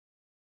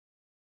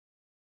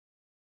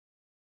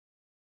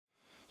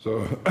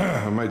So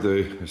I made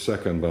the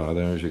second bar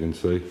there, as you can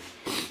see.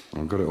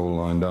 I've got it all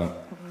lined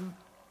up,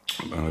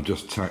 and I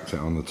just tacked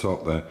it on the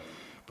top there,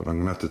 but I'm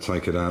going to have to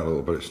take it out a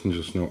little bit. It's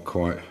just not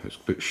quite, it's a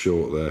bit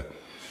short there,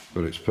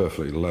 but it's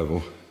perfectly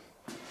level.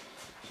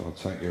 So I'll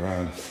take you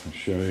around and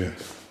show you.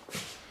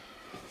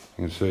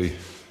 You can see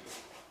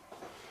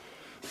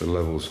the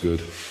level's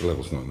good. The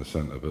level's not in the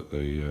centre, but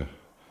the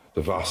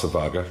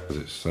Wasserwaage, as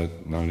it's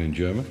said, known in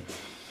German,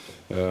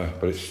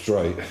 but it's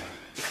straight.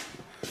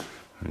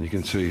 And you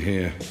can see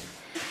here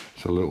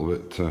it's a little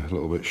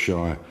bit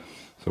shy.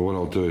 So what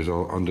I'll do is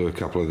I'll undo a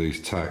couple of these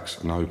tacks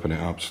and open it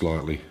up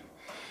slightly,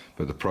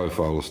 but the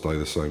profile will stay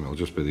the same. It'll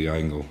just be the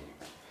angle.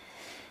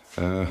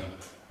 And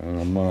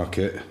I'll mark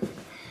it,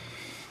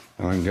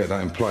 and I can get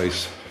that in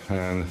place.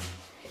 And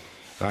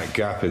that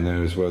gap in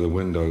there is where the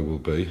window will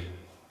be.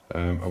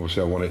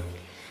 Obviously I want it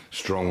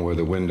strong where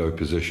the window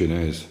position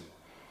is.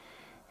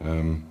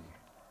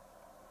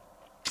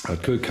 I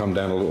could come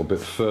down a little bit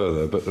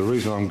further, but the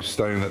reason I'm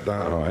staying at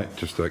that height,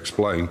 just to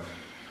explain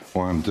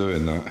why I'm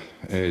doing that,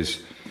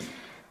 is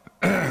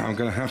I'm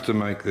going to have to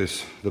make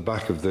the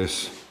back of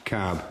this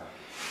cab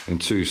in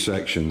two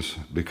sections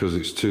because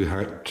it's too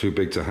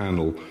big to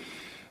handle.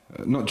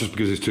 Not just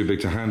because it's too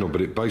big to handle,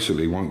 but it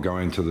basically won't go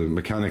into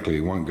mechanically,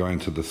 it won't go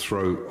into the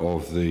throat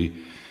of the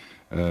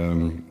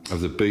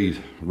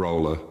bead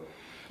roller.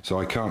 So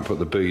I can't put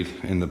the bead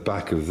in the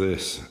back of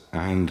this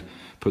and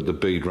put the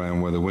bead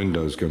round where the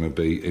window's going to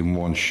be in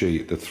one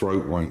sheet. The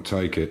throat won't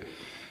take it,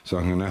 so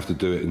I'm going to have to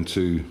do it in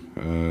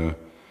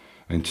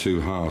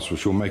two halves,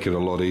 which will make it a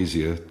lot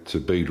easier to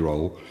bead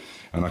roll.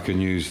 And I can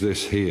use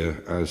this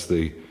here as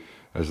the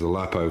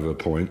lap over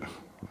point,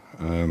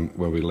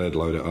 where we lead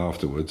load it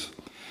afterwards.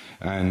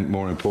 And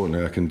more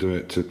importantly, I can do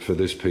it for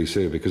this piece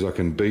here, because I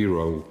can bead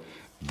roll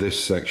this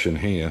section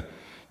here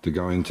to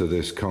go into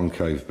this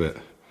concave bit,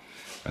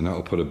 and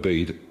that'll put a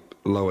bead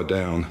lower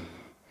down,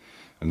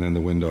 and then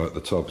the window at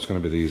the top. It's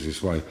going to be the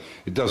easiest way.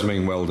 It does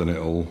mean welding it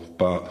all,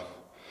 but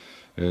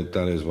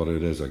that is what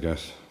it is, I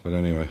guess. But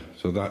anyway,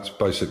 so that's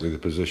basically the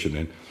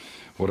positioning.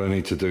 What I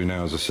need to do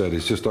now, as I said,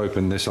 is just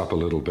open this up a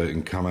little bit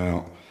and come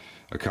out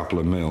a couple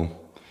of mil,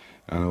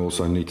 and I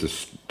also need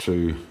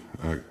to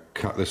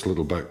cut this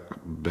little back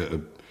bit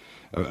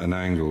at an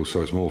angle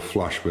so it's more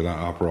flush with that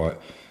upright.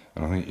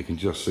 And I think you can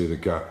just see the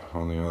gap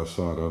on the other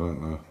side. I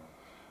don't know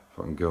if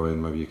I can go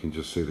in, maybe you can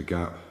just see the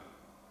gap.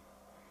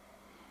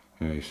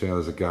 Yeah, you see how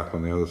there's a gap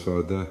on the other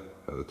side there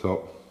at the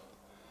top?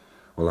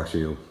 Well,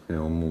 actually,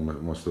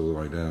 almost all the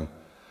way down.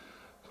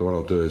 So what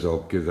I'll do is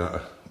I'll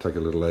take a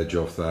little edge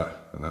off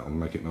that, and that will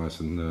make it nice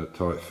and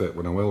tight fit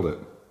when I weld it.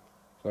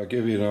 So I'll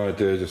give you an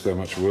idea just how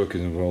much work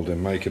is involved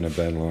in making a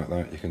bend like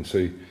that. You can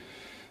see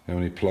how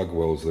many plug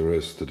welds there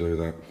is to do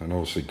that, and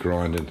obviously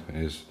grinding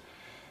is,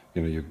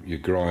 you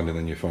grind and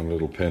then you find a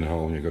little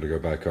pinhole and you've got to go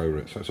back over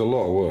it. So it's a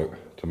lot of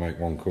work to make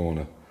one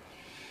corner.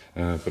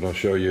 But I'll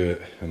show you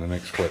it in the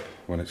next clip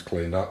when it's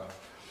cleaned up.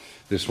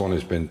 This one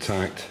has been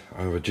tacked.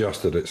 I've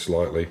adjusted it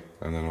slightly,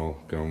 and then I'll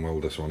go and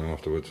weld this one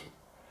afterwards.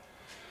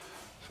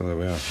 So there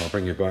we are. I'll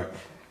bring you back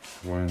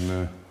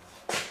when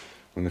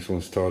this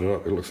one's tied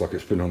up. It looks like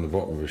it's been on the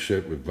bottom of a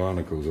ship with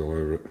barnacles all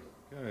over it.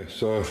 Okay,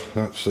 so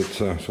that's it.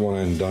 It's one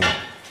end done.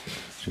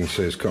 As you can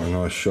see, it's got a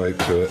nice shape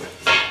to it.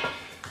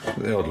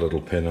 The odd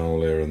little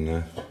pinhole here and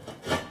there.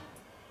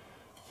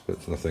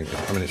 But nothing.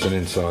 I mean, it's an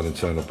inside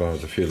internal bar.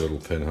 There's a few little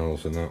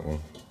pinholes in that one.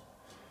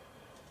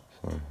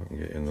 So I can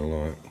get you in the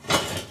light.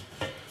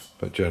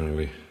 But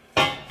generally,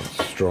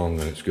 it's strong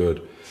and it's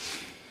good.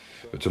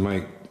 But to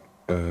make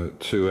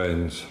two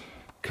ends,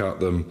 cut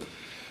them,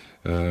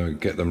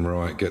 get them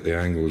right, get the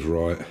angles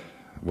right,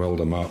 weld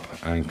them up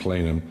and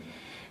clean them,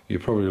 you're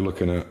probably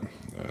looking at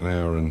an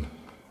hour and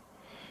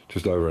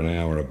just over an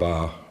hour a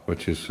bar,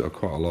 which is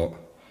quite a lot.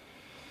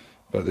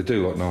 But they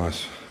do look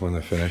nice when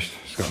they're finished.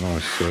 It's got a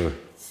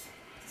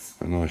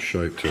nice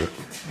shape to it,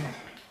 as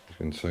you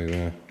can see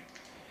there.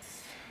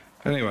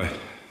 Anyway,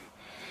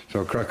 so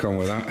I'll crack on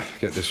with that,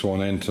 get this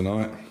one in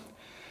tonight,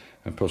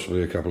 and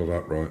possibly a couple of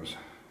uprights.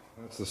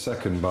 That's the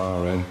second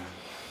bar in.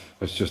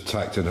 It's just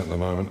tacked in at the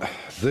moment.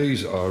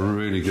 These are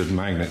really good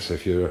magnets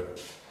if you're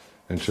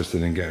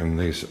interested in getting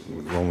these,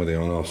 one with the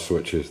on-off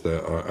switches. They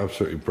are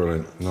absolutely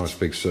brilliant. Nice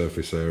big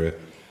surface area,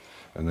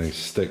 and they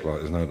stick like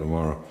there's no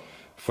tomorrow.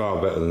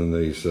 Far better than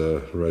these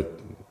red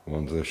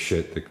ones. They're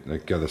shit. They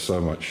gather so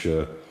much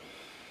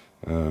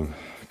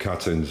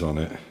cut-ins on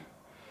it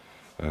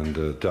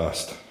and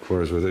dust.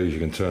 Whereas with these, you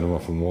can turn them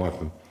off and wipe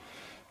them.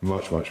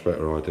 Much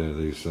better idea,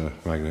 these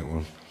magnet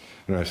ones.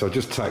 Anyway, so I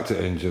just tacked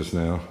it in just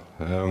now.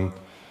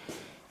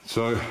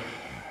 So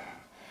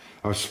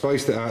I've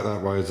spaced it out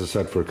that way, as I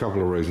said, for a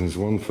couple of reasons.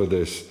 One, for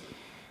this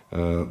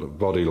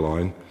body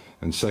line,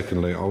 and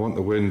secondly, I want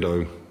the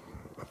window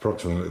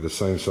approximately the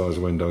same size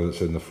window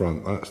that's in the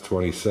front. That's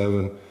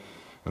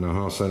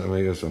 27.5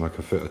 centimetres, and I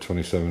can fit a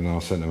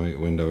 27.5 centimetre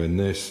window in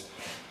this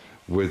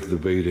with the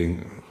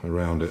beading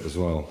around it as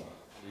well.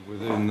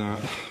 Within that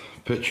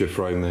picture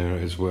frame there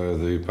is where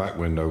the back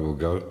window will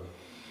go,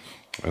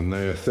 and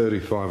they're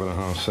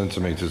 35.5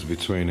 centimetres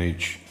between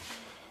each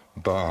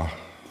bar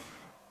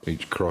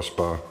each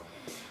crossbar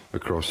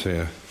across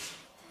here,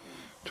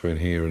 between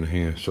here and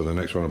here. So the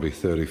next one will be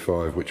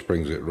 35, which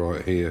brings it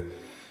right here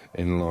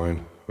in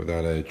line with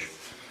that edge.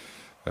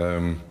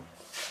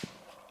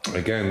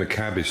 Again, the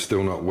cab is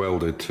still not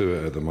welded to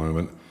it at the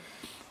moment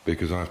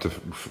because I have to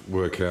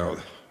work out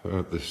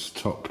this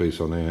top piece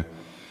on here.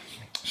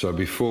 So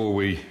before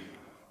when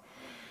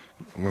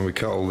we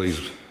cut all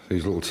these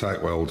little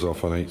tack welds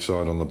off on each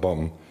side on the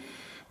bottom,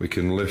 we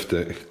can lift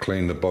it,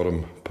 clean the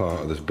bottom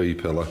part of this B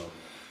pillar,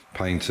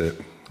 paint it,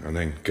 and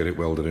then get it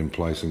welded in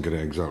place and get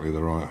it exactly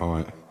the right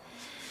height.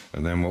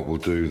 And then what we'll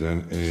do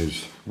then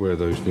is where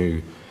those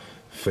new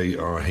feet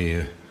are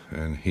here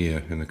and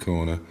here in the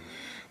corner,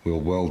 we'll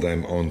weld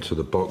them onto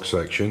the box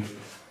section,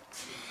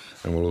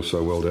 and we'll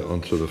also weld it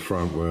onto the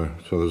front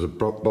so there's a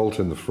bolt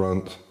in the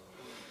front.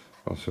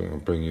 I'll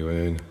bring you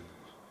in.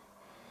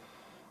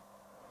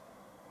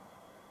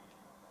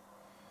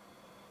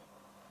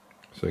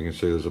 So you can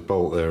see there's a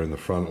bolt there in the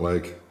front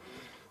leg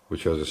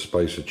which has a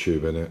spacer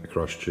tube in it, a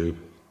crush tube,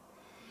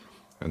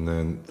 and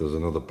then there's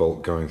another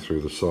bolt going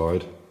through the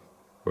side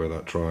where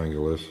that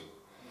triangle is,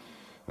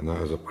 and that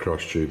has a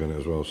crush tube in it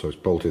as well. So it's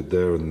bolted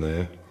there and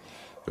there.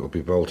 It will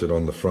be bolted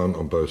on the front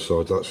on both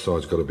sides. That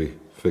side's got to be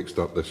fixed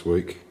up this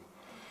week.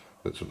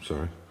 That's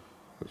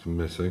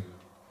missing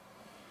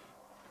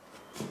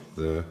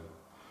there.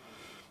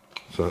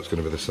 So that's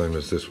going to be the same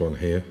as this one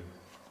here.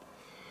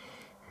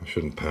 I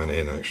shouldn't pan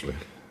in actually.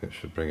 It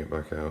should bring it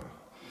back out.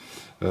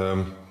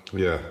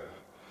 Yeah,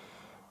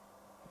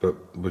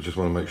 but we just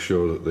want to make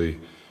sure that the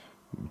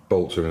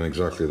bolts are in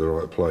exactly the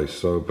right place.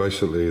 So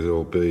basically there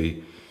will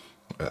be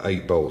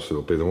 8 bolts. There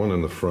will be the one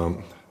in the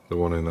front, the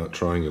one in that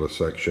triangular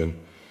section,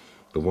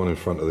 the one in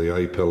front of the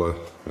A pillar,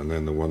 and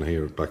then the one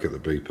here back at the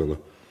B pillar.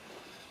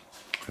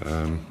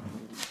 And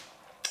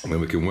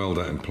then we can weld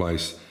that in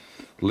place,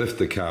 lift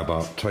the cab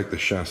up, take the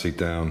chassis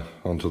down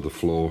onto the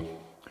floor,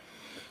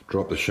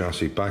 drop the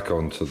chassis back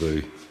onto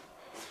the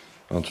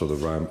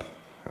ramp,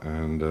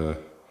 and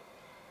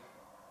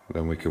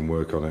then we can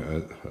work on it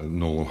at a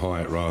normal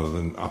height rather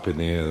than up in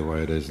the air the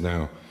way it is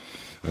now.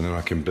 And then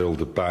I can build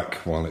the back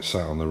while it's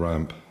sat on the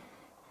ramp.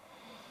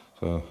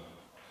 So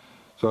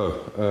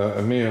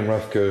Amir and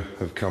Rafko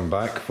have come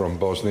back from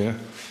Bosnia.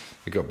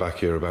 They got back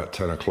here about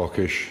 10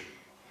 o'clock-ish,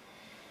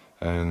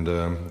 and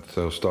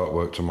they'll start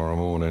work tomorrow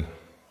morning.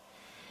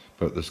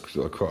 But there's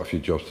quite a few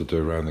jobs to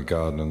do around the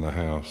garden and the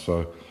house.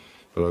 But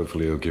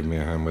hopefully he'll give me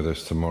a hand with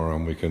this tomorrow,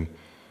 and we can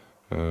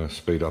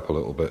speed up a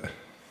little bit.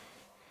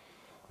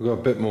 We've got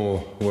a bit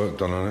more work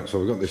done on it, so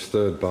we've got this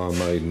third bar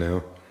made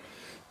now,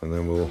 and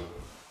then we'll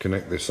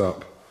connect this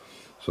up.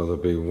 So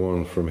there'll be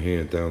one from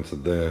here down to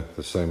there,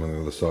 the same on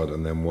the other side,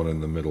 and then one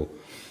in the middle,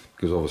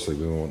 because obviously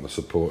we want the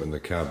support in the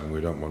cab and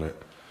we don't want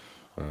it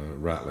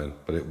rattling,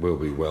 but it will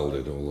be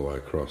welded all the way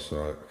across,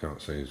 so I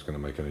can't see it's going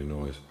to make any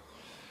noise.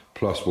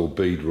 Plus we'll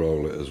bead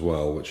roll it as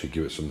well, which will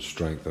give it some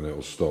strength, and it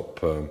will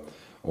stop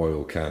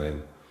oil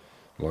canning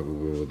like we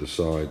will with the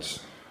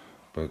sides.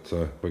 But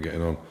we're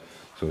getting on.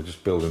 So we're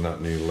just building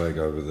that new leg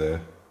over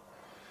there,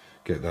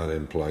 get that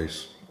in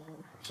place.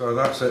 So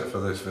that's it for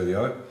this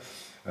video.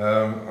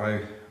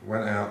 I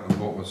went out and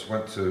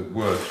went to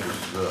Worth, which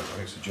is I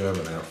think it's a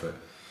German outfit.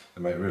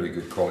 They make really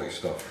good quality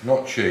stuff.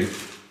 Not cheap,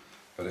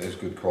 but it is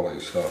good quality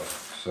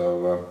stuff.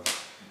 So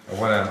I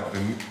went out. I've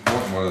been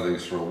wanting one of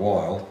these for a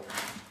while,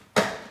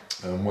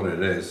 and what it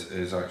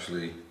is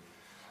actually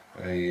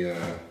a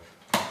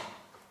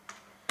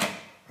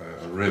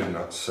rib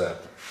nut set.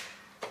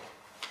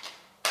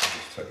 I'll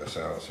just take this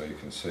out so you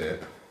can see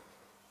it.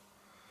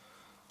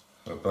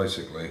 So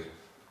basically,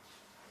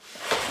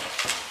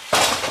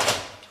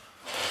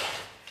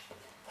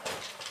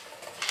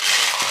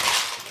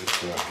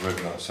 it's a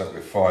rib nut set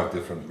with 5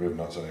 different rib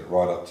nuts on it,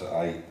 right up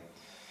to 8.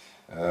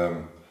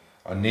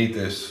 I need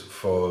this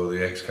for the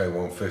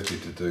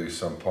XK150 to do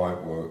some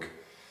pipe work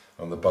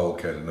on the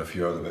bulkhead and a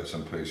few other bits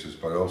and pieces,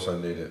 but I also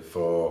need it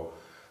for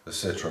the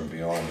Citroen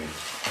behind me.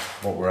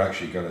 What we're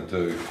actually going to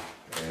do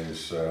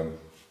is,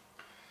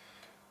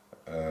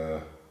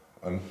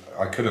 and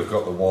I could have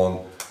got the one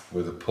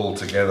with the pull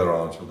together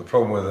arms, but the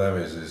problem with them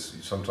is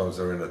sometimes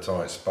they're in a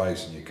tight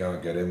space and you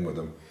can't get in with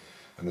them,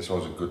 and this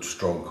one's a good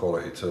strong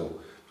quality tool.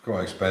 It's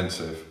quite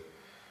expensive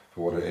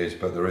for what it is,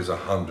 but there is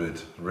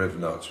 100 rib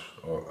nuts,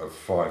 of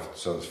 5,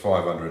 so there's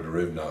 500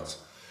 rib nuts.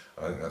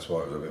 I think that's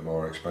why it was a bit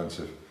more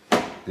expensive.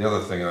 The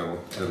other thing I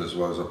did as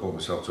well is I bought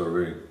myself to a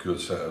really good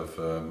set of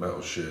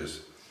metal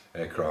shears,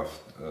 aircraft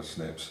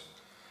snips,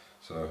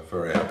 so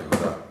very happy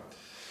with that.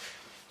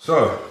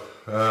 So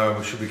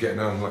we should be getting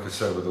on, like I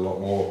said, with a lot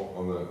more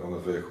on the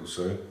vehicle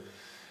soon,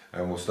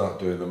 and we'll start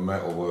doing the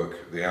metal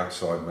work, the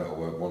outside metal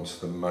work, once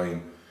the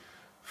main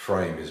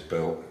frame is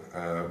built,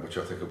 which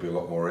I think will be a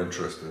lot more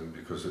interesting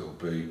because it will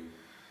be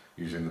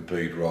using the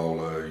bead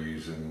roller,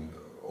 using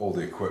all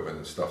the equipment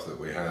and stuff that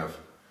we have.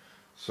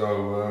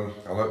 So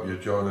I hope you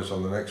join us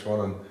on the next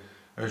one, and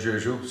as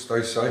usual,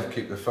 stay safe,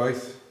 keep the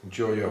faith,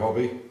 enjoy your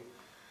hobby,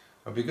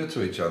 and be good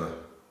to each other.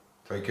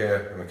 Take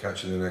care, and I'll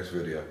catch you in the next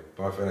video.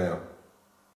 Bye for now.